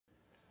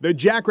The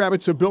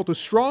Jackrabbits have built a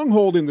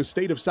stronghold in the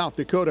state of South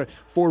Dakota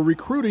for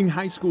recruiting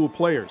high school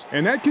players,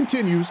 and that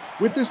continues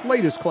with this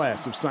latest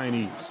class of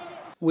signees.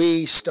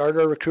 We start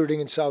our recruiting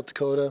in South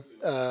Dakota.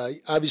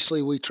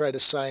 Obviously, we try to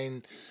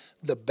sign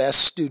the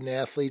best student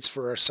athletes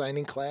for our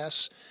signing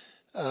class,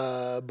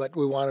 but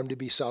we want them to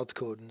be South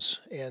Dakotans,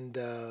 and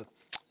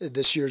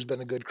this year's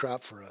been a good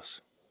crop for us.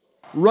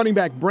 Running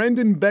back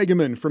Brenden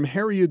Begeman from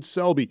Harreid,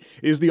 Selby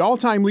is the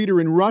all-time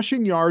leader in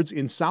rushing yards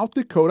in South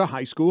Dakota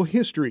high school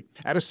history.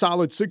 At a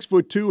solid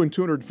 6'2" and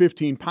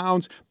 215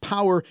 pounds,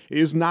 power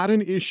is not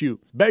an issue.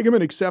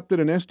 Begeman accepted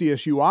an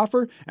SDSU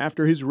offer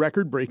after his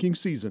record-breaking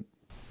season.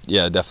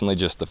 Yeah, definitely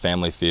just the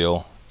family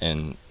feel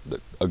and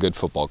a good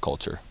football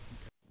culture.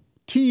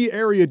 T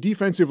area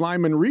defensive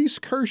lineman Reis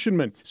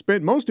Kirschenman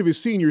spent most of his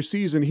senior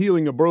season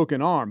healing a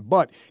broken arm,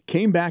 but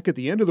came back at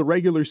the end of the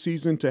regular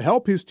season to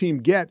help his team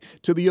get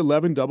to the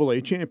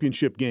 11AA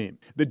championship game.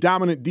 The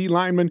dominant D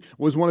lineman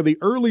was one of the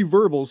early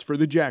verbals for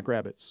the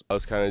Jackrabbits. I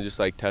was kind of just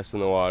like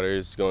testing the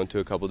waters, going to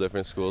a couple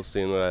different schools,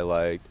 seeing what I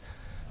liked.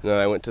 And then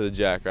I went to the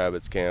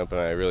Jackrabbits camp, and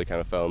I really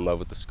kind of fell in love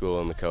with the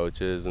school and the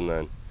coaches. And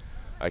then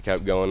I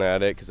kept going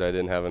at it because I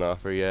didn't have an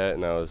offer yet,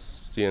 and I was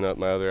seeing up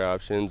my other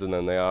options, and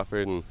then they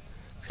offered, and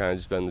it's kind of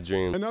just been the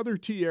dream. Another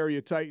T-area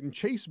Titan,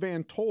 Chase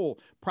Van Tol,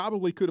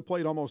 probably could have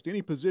played almost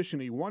any position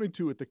he wanted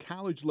to at the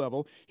college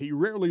level. He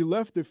rarely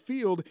left the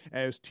field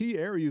as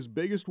T-area's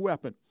biggest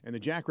weapon, and the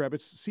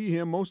Jackrabbits see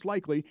him most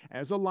likely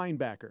as a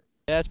linebacker.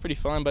 Yeah, it's pretty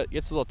fun, but it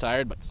gets a little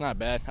tired, but it's not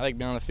bad. I like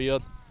being on the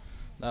field,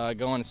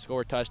 go and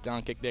score a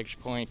touchdown, kick the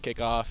extra point, kick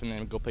off, and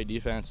then go play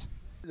defense.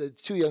 The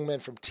two young men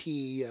from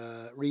T,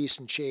 Reis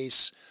and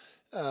Chase,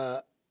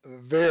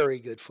 very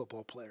good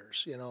football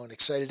players, and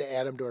excited to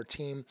add them to our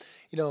team.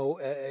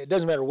 It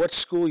doesn't matter what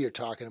school you're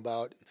talking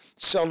about.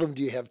 Seldom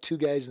do you have two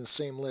guys in the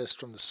same list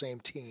from the same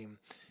team.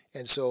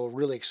 And so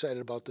really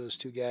excited about those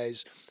two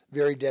guys,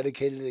 very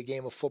dedicated to the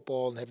game of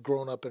football and have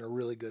grown up in a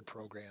really good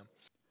program.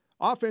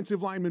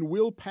 Offensive lineman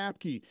Wilde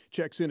Paepke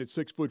checks in at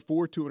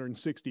 6'4",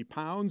 260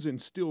 pounds,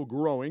 and still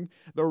growing.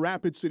 The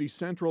Rapid City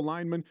Central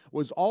lineman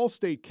was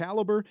all-state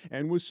caliber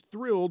and was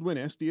thrilled when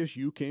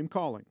SDSU came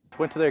calling.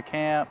 Went to their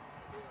camp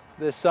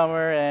this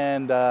summer,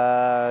 and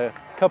a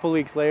couple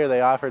weeks later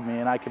they offered me,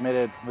 and I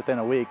committed within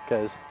a week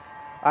because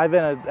I've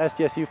been an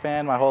SDSU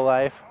fan my whole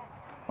life.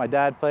 My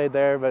dad played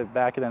there, but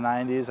back in the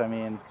 90s, I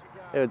mean,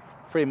 it was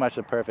pretty much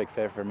the perfect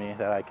fit for me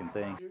that I can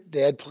think.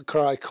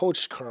 I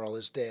coached Carl,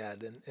 his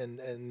dad,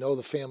 and know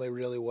the family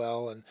really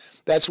well, and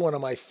that's one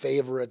of my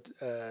favorite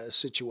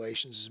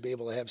situations, is to be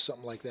able to have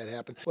something like that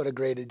happen. What a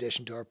great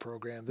addition to our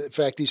program. In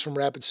fact, he's from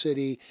Rapid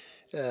City.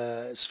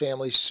 His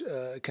family's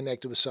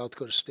connected with South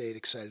Dakota State.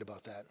 Excited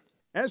about that.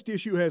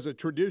 SDSU has a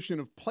tradition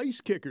of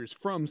place kickers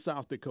from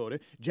South Dakota.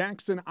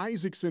 Jackson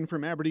Isakson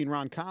from Aberdeen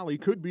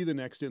Roncalli could be the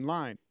next in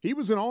line. He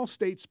was an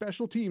all-state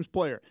special teams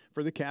player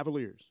for the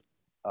Cavaliers.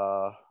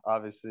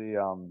 Obviously,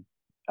 Adam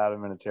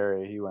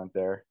Vinatieri, he went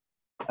there.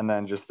 And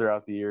then just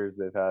throughout the years,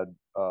 they've had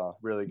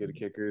really good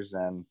kickers,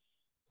 and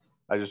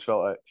I just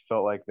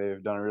felt like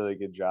they've done a really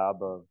good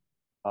job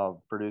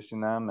of producing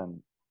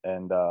them.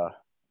 And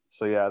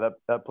so, yeah,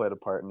 that played a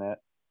part in it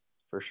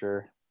for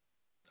sure.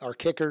 Our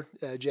kicker,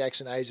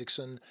 Jackson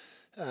Isakson,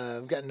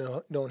 I've gotten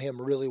to know him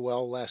really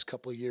well the last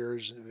couple of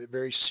years. A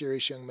very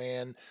serious young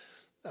man,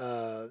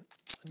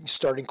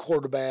 starting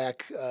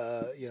quarterback,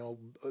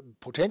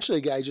 potentially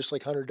a guy just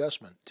like Hunter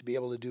Dustman to be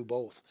able to do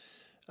both,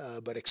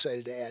 but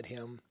excited to add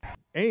him.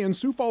 And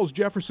Sioux Falls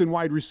Jefferson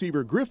wide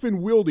receiver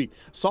Griffin Wilde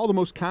saw the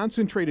most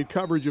concentrated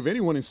coverage of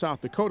anyone in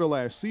South Dakota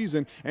last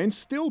season and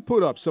still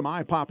put up some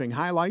eye-popping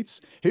highlights.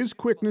 His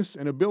quickness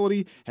and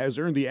ability has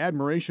earned the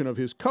admiration of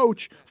his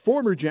coach,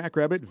 former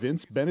Jackrabbit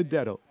Vince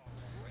Benedetto.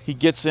 He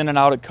gets in and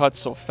out of cuts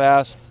so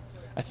fast.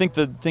 I think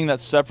the thing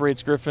that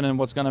separates Griffin and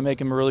what's going to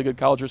make him a really good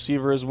college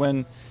receiver is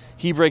when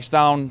he breaks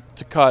down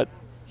to cut,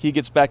 he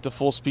gets back to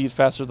full speed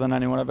faster than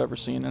anyone I've ever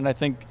seen. And I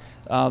think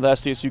the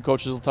SDSU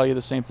coaches will tell you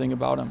the same thing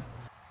about him.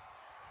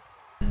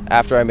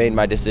 After I made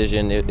my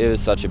decision, it was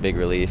such a big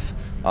relief.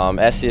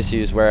 SDSU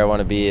is where I want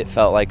to be. It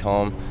felt like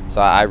home, so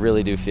I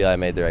really do feel I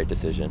made the right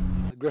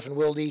decision. Griffin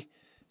Wilde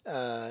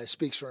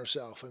speaks for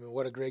himself. I mean,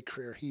 what a great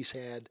career he's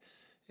had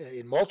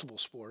in multiple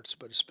sports,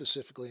 but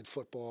specifically in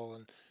football,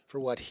 and for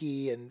what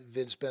he and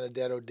Vince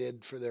Benedetto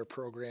did for their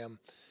program.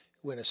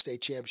 Win a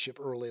state championship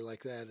early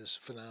like that is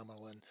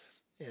phenomenal,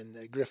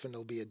 and Griffin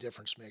will be a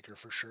difference maker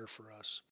for sure for us.